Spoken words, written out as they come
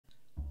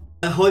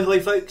Ahoy hoy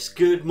folks,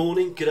 good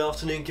morning, good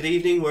afternoon, good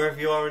evening, wherever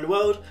you are in the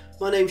world.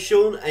 My name's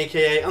Sean,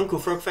 aka Uncle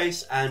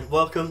Frogface, and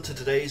welcome to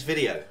today's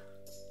video.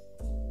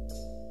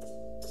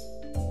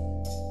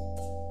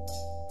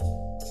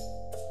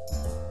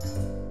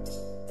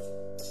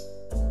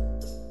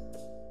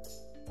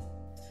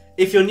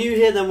 If you're new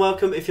here, then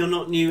welcome. If you're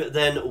not new,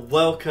 then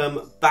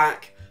welcome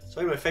back.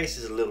 Sorry, my face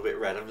is a little bit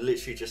red. I've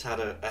literally just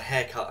had a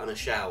haircut and a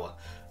shower,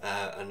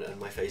 and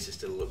my face is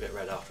still a little bit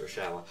red after a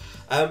shower.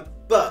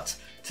 But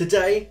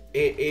today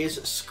it is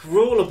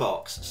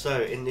ScrawlrBox.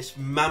 So in this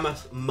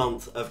mammoth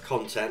month of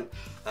content,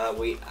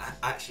 we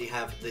actually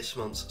have this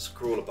month's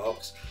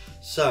ScrawlrBox.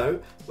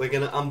 So we're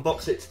going to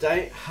unbox it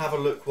today, have a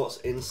look what's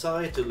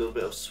inside, do a little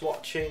bit of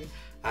swatching,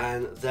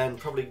 and then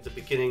probably the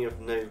beginning of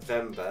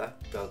November,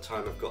 by the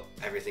time I've got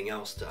everything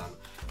else done,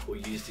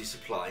 we'll use these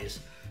supplies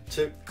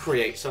to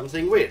create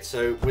something weird.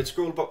 So with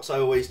ScrawlrBox I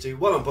always do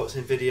one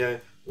unboxing video,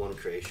 one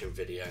creation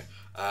video.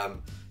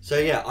 So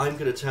yeah, I'm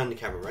going to turn the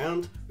camera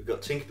around. We've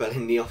got Tinkerbell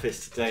in the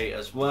office today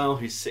as well,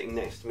 who's sitting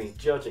next to me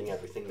judging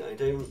everything that I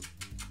do.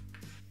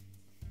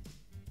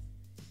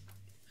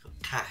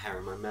 Got cat hair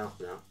in my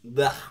mouth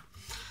now.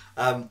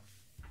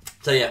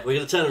 So yeah, we're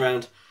going to turn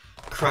around,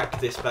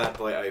 crack this bad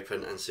boy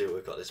open and see what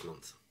we've got this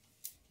month.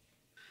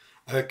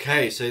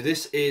 Okay, so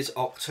this is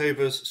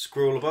October's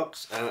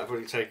ScrawlrBox. I've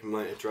already taken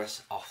my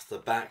address off the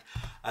back.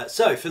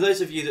 So for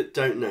those of you that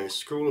don't know,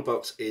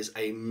 ScrawlrBox is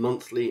a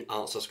monthly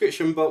art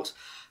subscription box.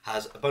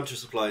 Has a bunch of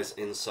supplies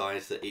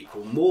inside that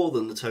equal more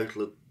than the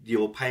total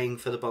you're paying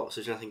for the box,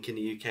 which I think in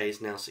the UK is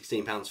now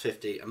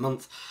 £16.50 a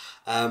month.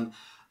 I'm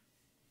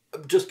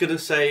just going to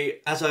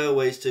say, as I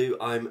always do,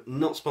 I'm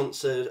not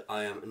sponsored,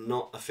 I am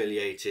not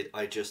affiliated,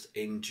 I just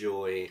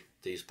enjoy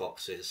these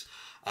boxes.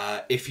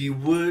 If you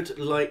would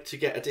like to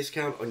get a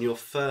discount on your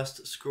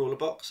first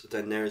ScrawlrBox,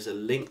 then there is a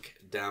link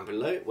down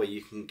below where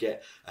you can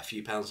get a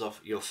few pounds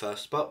off your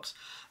first box.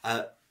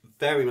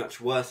 Very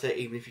much worth it,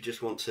 even if you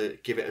just want to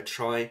give it a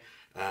try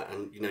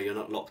and you know you're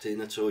not locked in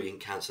at all, you can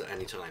cancel at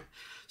any time.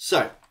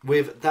 So,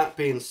 with that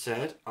being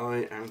said,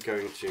 I am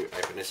going to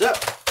open this up.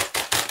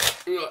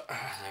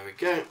 There we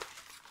go.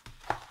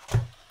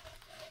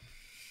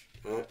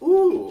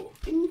 Ooh,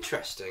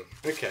 interesting.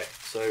 Okay,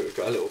 so we've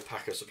got a little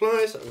pack of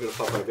supplies that I'm going to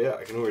pop over here.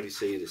 I can already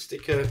see the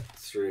sticker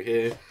through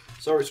here.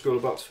 Sorry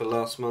ScrawlrBox for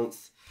last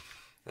month.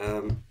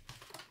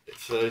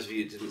 For those of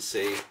you who didn't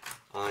see,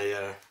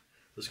 I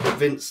was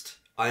convinced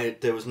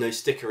there was no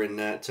sticker in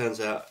there. It turns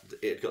out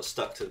it got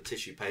stuck to the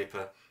tissue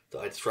paper that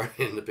I'd thrown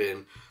in the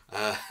bin,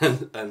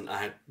 and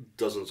I had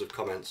dozens of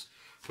comments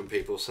from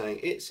people saying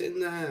it's in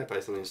there,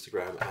 both on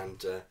Instagram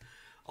and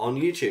on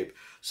YouTube.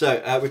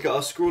 So we've got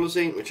our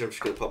ScrawlrZine, which I'm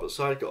just going to pop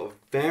aside. Got a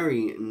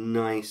very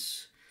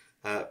nice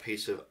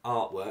piece of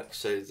artwork.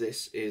 So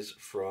this is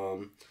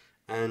from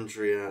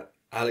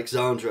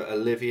Alexandra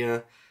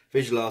Olivia,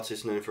 visual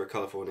artist known for her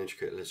colourful and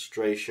intricate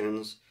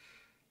illustrations.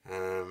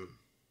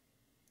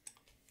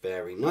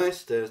 Very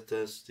nice. There's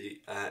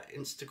the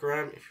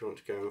Instagram if you want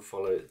to go and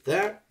follow it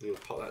there. You'll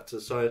pop that to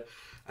the side.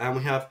 And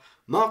we have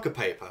marker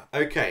paper.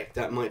 Okay,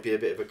 that might be a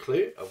bit of a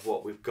clue of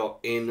what we've got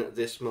in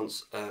this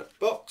month's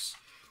box.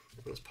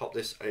 Let's pop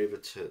this over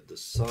to the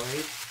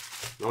side.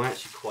 Now I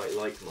actually quite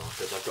like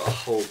markers. I've got a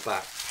whole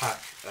pack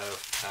of,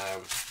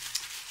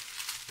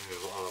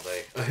 what are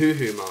they?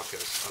 Hoo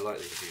markers. I like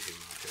these Hoo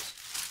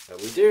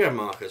markers. We do have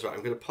markers. Right,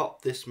 I'm going to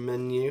pop this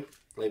menu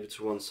over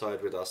to one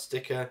side with our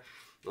sticker.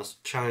 Our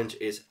challenge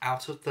is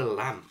out of the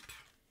lamp.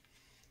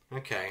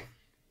 Okay.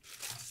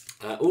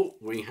 Oh,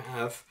 we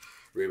have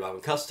rhubarb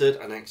and custard,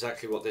 and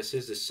exactly what this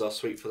is. This is our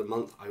sweet for the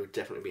month. I would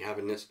definitely be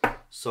having this.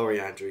 Sorry,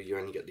 Andrew, you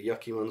only get the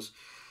yucky ones.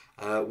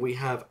 We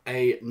have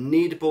a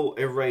kneadable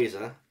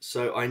eraser.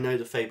 So I know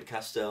the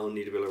Faber-Castell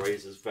kneadable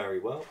erasers very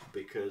well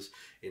because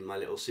in my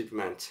little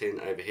Superman tin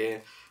over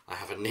here, I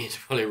have a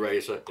kneadable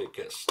eraser. It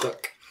gets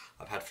stuck.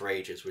 I've had for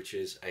ages, which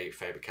is a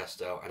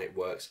Faber-Castell, and it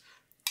works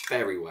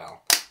very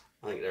well.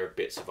 I think there are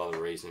bits of other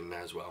reasoning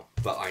there as well,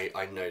 but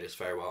I know this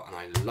very well and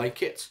I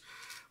like it.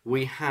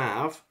 We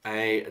have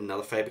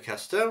another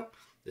Faber-Castell.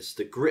 This is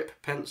the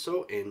grip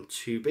pencil in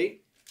 2B,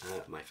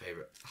 my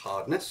favourite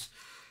hardness.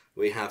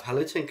 We have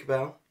Hello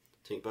Tinkerbell.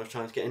 Tinkerbell's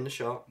trying to get in the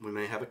shot. We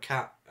may have a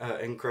cat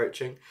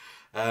encroaching.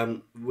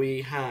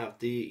 We have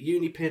the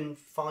Unipin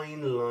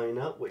fine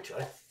liner, which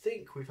I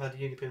think we've had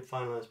Unipin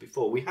fine liners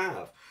before. We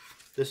have.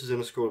 This is in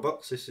a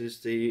ScrawlrBox. This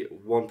is the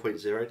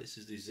 1.0. This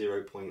is the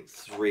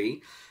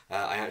 0.3.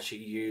 I actually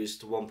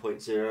used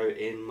 1.0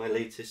 in my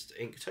latest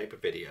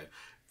Inktober video.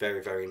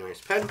 Very, very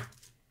nice pen.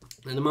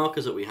 And the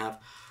markers that we have.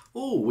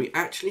 Oh, we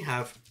actually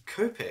have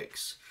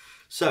Copics.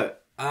 So,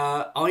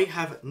 I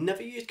have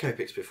never used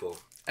Copics before,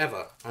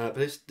 ever. But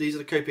these are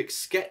the Copic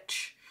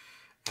Sketch.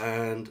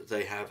 And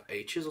they have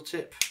a chisel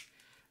tip.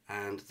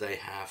 And they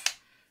have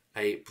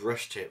a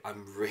brush tip.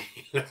 I'm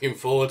really looking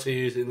forward to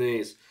using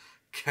these.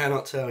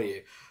 Cannot tell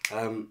you.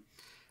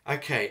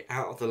 Okay,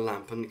 out of the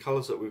lamp, and the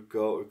colours that we've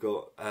got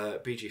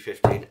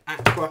BG15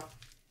 Aqua,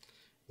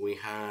 we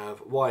have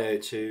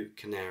YO2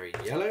 Canary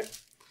Yellow,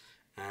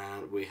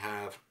 and we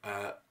have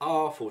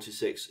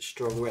R46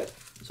 Strong Red.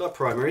 So our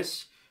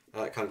primaries,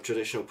 kind of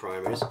traditional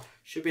primers,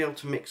 should be able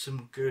to mix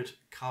some good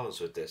colours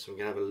with this. We're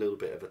going to have a little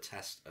bit of a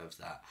test of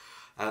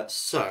that.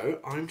 So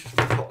I'm just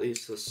going to pop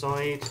these to the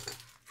side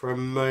for a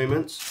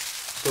moment,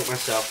 sort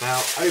myself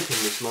out, open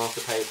this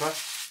marker paper,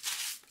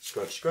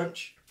 scrunch,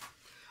 scrunch,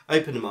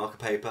 open the marker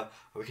paper,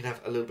 and we can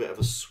have a little bit of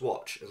a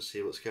swatch and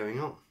see what's going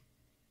on.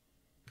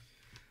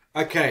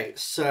 Okay,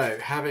 so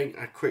having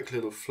a quick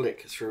little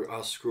flick through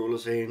our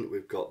scrawlzine,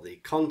 we've got the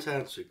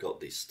contents, we've got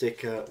the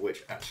sticker,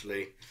 which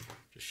actually,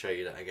 just show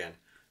you that again,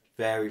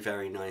 very,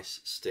 very nice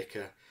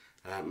sticker.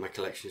 My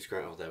collection is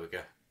growing. Oh, there we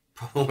go.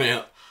 Probably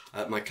up.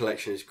 My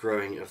collection is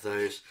growing of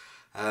those.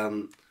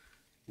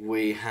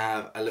 We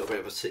have a little bit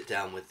of a sit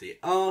down with the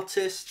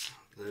artist.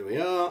 There we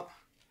are.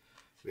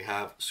 We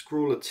have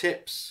scrawler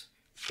tips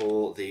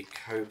for the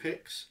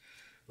Copics.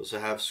 We also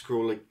have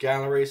scrawler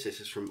galleries.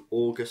 This is from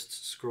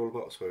August's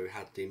ScrawlrBox, where we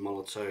had the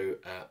Molotow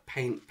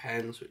paint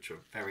pens, which are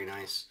very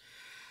nice.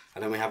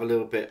 And then we have a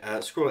little bit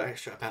scrawler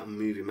extra about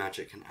movie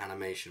magic and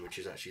animation, which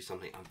is actually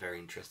something I'm very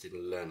interested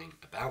in learning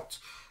about.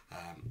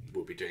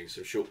 We'll be doing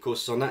some short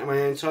courses on that in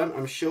my own time,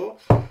 I'm sure.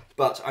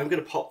 But I'm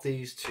going to pop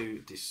these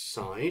to the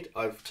side.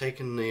 I've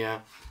taken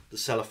the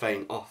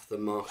cellophane off the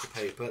marker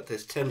paper.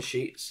 There's 10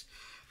 sheets,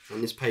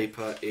 and this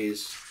paper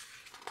is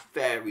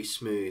very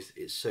smooth.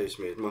 It's so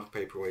smooth. Marker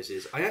paper always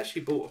is. I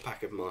actually bought a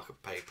pack of marker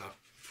paper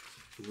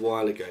a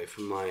while ago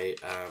for my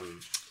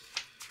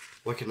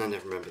why can I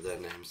never remember their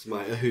names?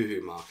 My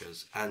Hoo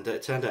markers, and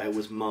it turned out it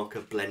was marker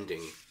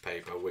blending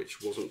paper,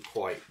 which wasn't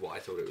quite what I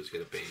thought it was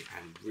going to be,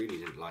 and really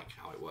didn't like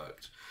how it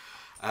worked.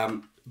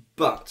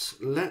 But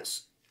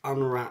let's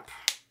unwrap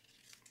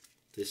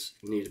this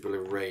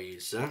kneadable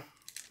eraser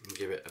and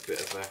give it a bit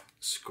of a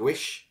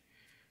squish.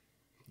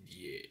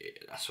 Yeah,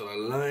 that's what I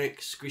like.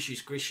 Squishy,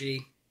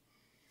 squishy.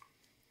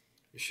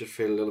 It should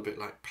feel a little bit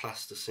like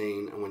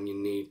plasticine, and when you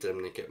knead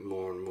them, they get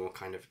more and more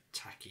kind of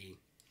tacky,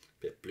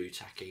 a bit blue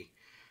tacky.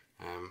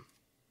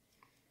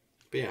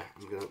 But yeah,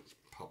 I'm going to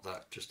pop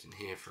that just in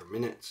here for a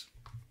minute.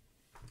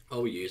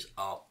 I'll use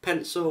our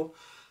pencil.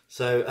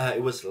 So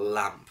it was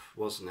lamp,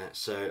 wasn't it?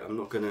 So I'm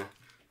not gonna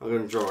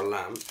draw a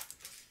lamp.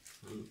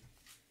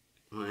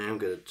 What I am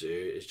going to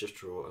do is just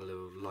draw a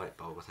little light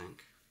bulb, I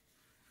think.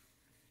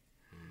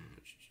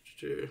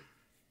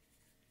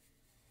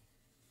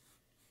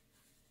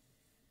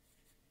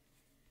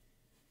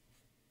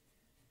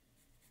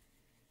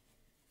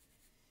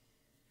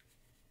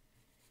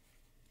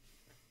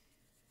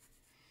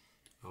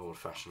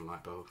 Old-fashioned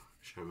light bulb,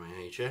 showing my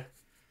age here.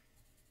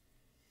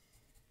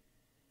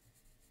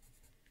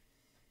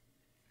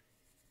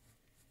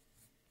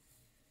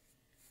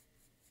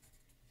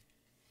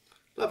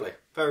 Lovely,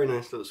 very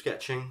nice little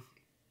sketching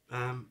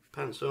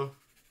pencil.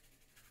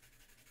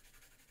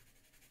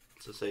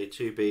 As I say,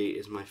 2B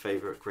is my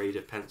favourite grade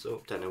of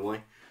pencil, don't know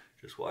why,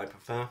 just what I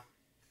prefer.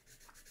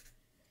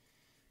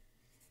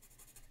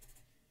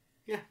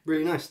 Yeah,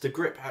 really nice. The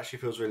grip actually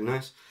feels really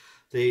nice.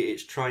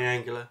 It's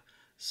triangular,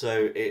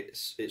 so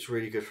it's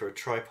really good for a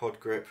tripod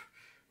grip,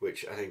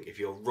 which I think if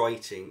you're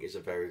writing is a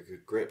very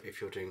good grip.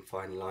 If you're doing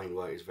fine line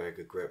work, is a very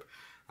good grip.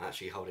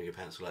 Actually holding a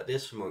pencil like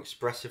this for more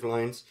expressive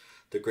lines,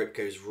 the grip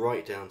goes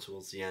right down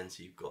towards the end,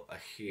 so you've got a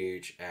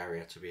huge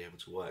area to be able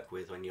to work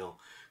with when you're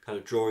kind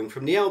of drawing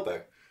from the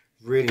elbow.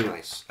 Really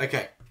nice.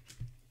 Okay,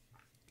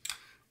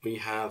 we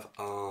have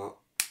our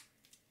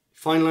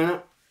fine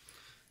liner,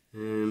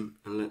 and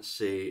let's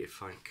see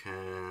if I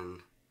can.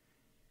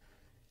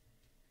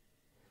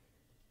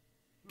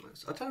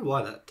 I don't know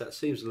why that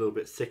seems a little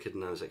bit thicker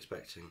than I was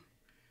expecting.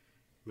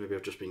 Maybe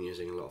I've just been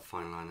using a lot of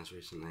fine liners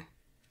recently.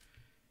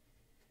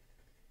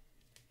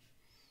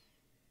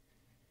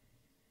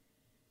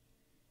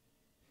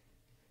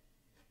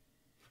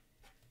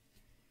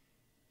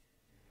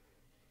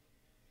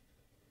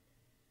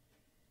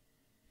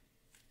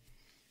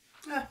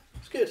 Yeah,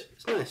 it's good.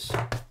 It's nice.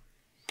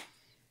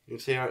 You can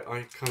see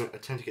I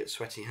tend to get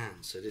sweaty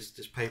hands, so this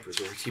paper is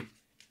already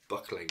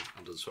buckling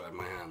under the sweat of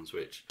my hands,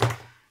 which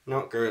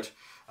not good.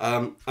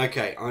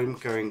 Okay, I'm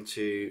going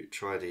to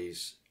try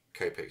these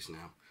Copics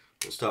now.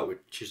 We'll start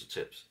with chisel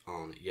tips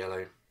on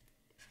yellow.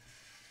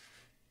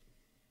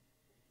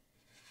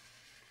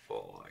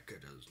 Oh,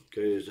 it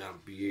goes down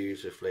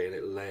beautifully and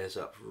it layers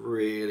up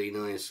really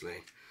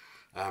nicely.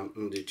 I'm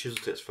going to do chisel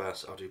tips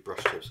first, I'll do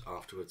brush tips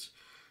afterwards.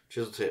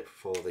 Chisel tip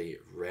for the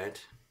red.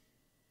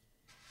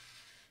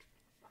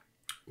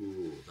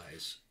 Ooh, that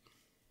is...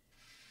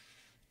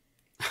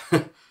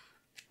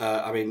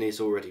 I mean,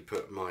 these already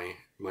put my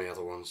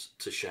other ones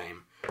to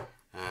shame.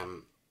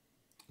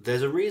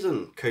 There's a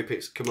reason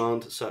Copics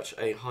command such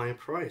a high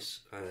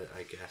price,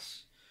 I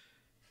guess.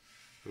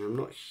 I mean, I'm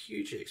not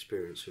hugely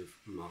experienced with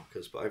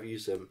markers, but I've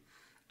used them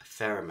a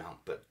fair amount,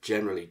 but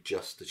generally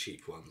just the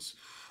cheap ones.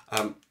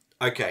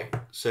 Okay,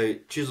 so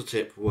chisel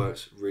tip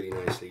works really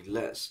nicely.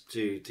 Let's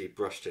do the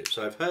brush tip.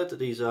 So I've heard that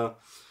these are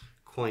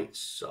quite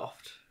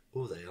soft.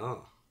 Oh, they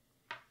are.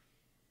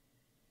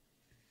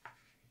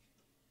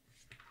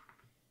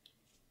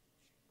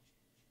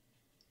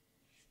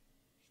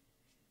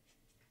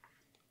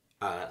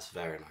 Ah, that's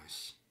very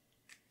nice.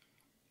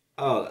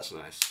 Oh, that's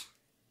nice.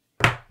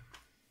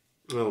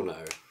 Oh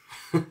no.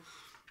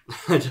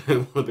 I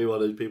don't want to be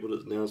one of those people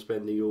that's now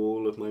spending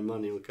all of my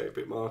money on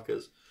Copic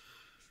markers.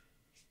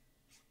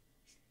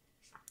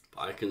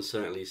 But I can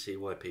certainly see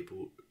why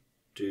people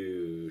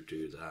do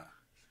that.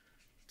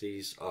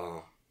 These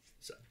are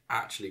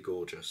actually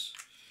gorgeous.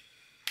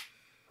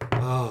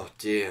 Oh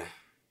dear.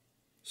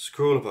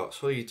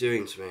 ScrawlrBox, what are you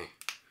doing to me?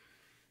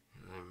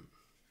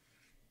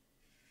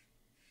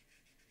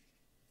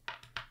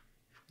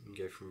 You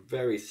can go from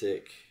very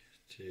thick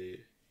to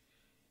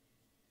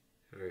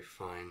very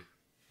fine.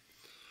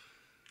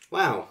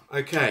 Wow,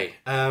 okay.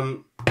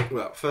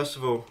 Well, first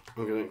of all,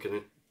 I'm going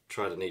to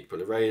try the knead ball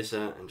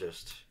eraser, and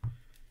just,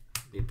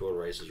 knead ball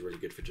eraser is really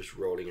good for just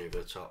rolling over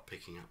the top,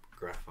 picking up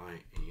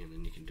graphite, and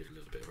then you can do a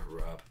little bit of a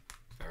rub.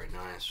 Very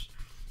nice.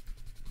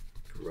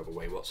 Rub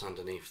away what's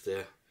underneath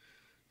the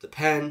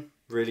pen.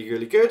 Really,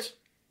 really good.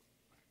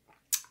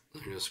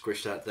 I'm going to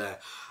squish that there.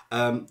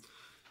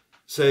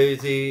 So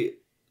the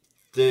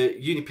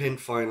Unipin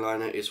fine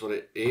liner is what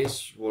it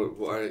is,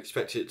 what I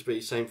expected it to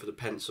be. Same for the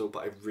pencil,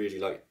 but I really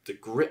like the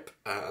grip.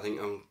 I think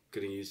I'm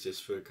going to use this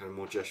for kind of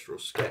more gestural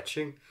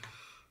sketching.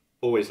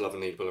 Always love a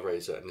knead ball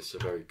eraser, and this is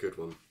a very good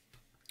one.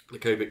 The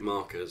Copic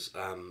markers,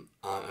 I'm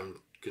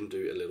going to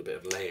do a little bit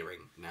of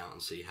layering now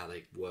and see how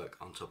they work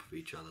on top of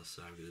each other.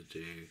 So I'm going to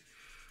do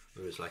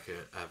almost like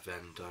a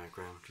Venn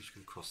diagram. I'm just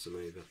going to cross them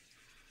over. You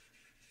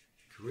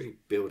can really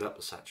build up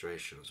the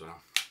saturation as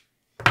well.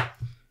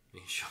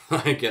 Make sure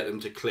I get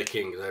them to click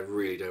in, because I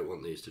really don't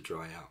want these to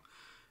dry out.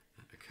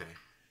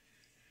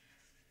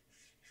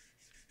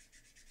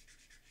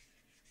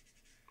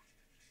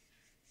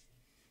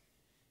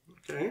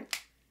 Okay.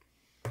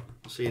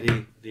 See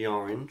the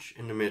orange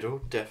in the middle,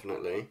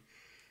 definitely.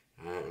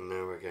 And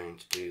now we're going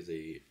to do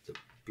the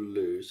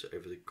blues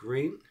over the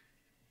green.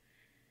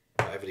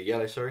 Over the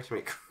yellow, sorry, to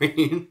make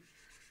green.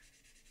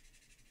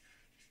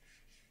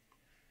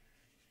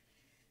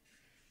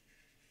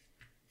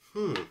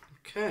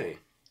 Okay.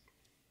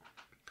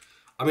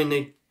 I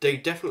mean, they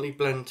definitely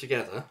blend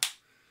together,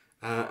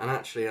 and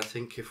actually I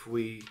think if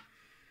we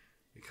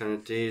kind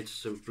of did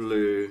some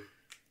blue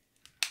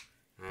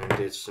and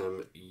did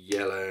some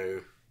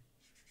yellow,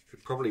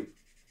 we'd probably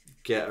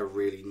get a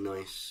really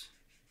nice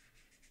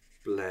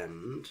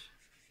blend.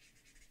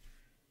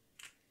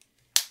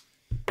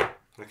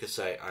 Like I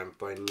say, I'm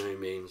by no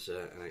means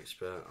an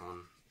expert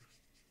on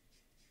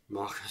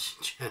markers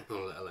in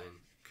general, let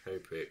alone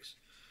Copics.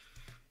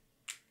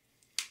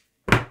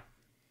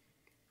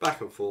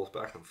 Back and forth,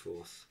 back and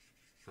forth.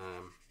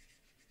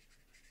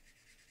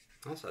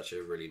 That's actually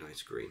a really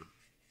nice green.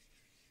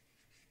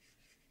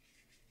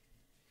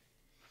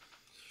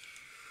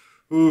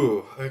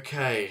 Ooh,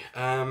 okay.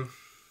 Let's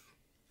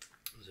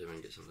see if I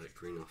can get some of that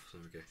green off.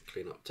 There we go.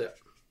 Clean up tip.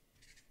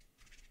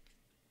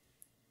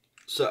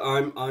 So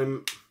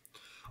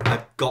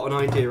I've got an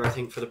idea, I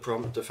think, for the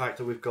prompt. The fact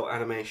that we've got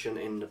animation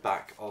in the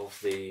back of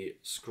the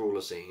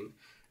scrawler zine,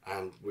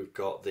 and we've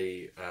got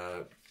the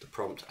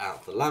prompt out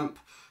of the lamp.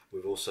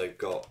 We've also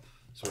got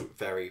some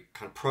very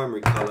kind of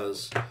primary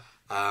colours.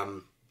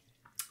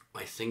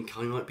 I think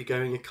I might be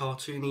going a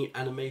cartoony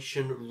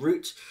animation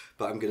route,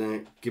 but I'm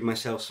going to give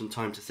myself some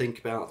time to think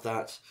about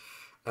that.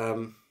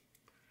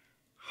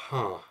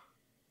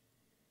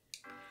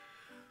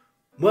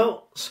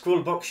 Well,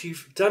 ScrawlrBox,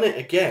 you've done it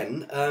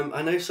again.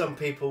 I know some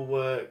people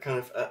were kind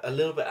of a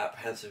little bit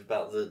apprehensive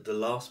about the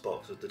last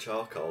box with the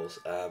charcoals,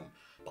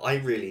 but I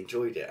really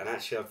enjoyed it, and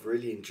actually I've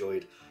really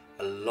enjoyed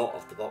a lot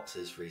of the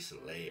boxes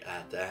recently.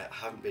 There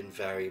haven't been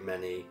very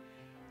many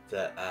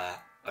that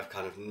I've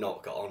kind of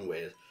not got on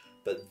with,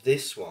 but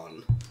this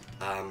one,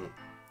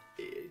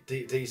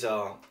 these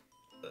are,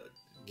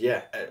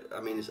 yeah, I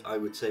mean, I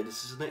would say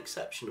this is an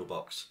exceptional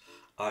box.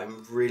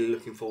 I'm really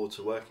looking forward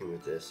to working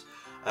with this.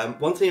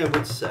 One thing I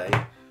would say,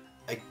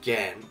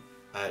 again,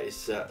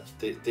 is that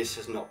this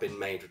has not been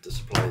made with the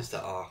supplies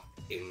that are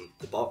in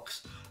the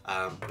box,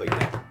 but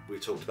yeah, we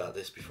talked about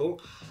this before.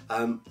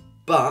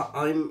 But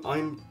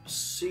I'm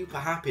super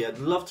happy. I'd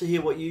love to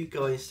hear what you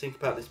guys think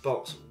about this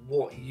box,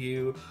 what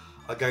you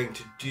are going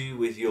to do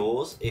with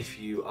yours if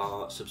you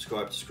are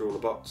subscribed to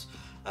ScrawlrBox,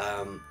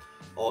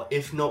 or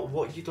if not,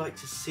 what you'd like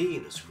to see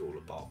in a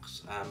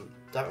ScrawlrBox.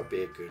 That would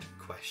be a good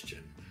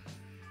question.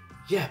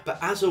 Yeah, but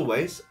as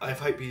always, I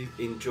hope you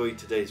enjoyed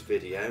today's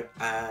video,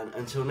 and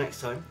until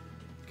next time,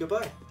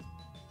 goodbye.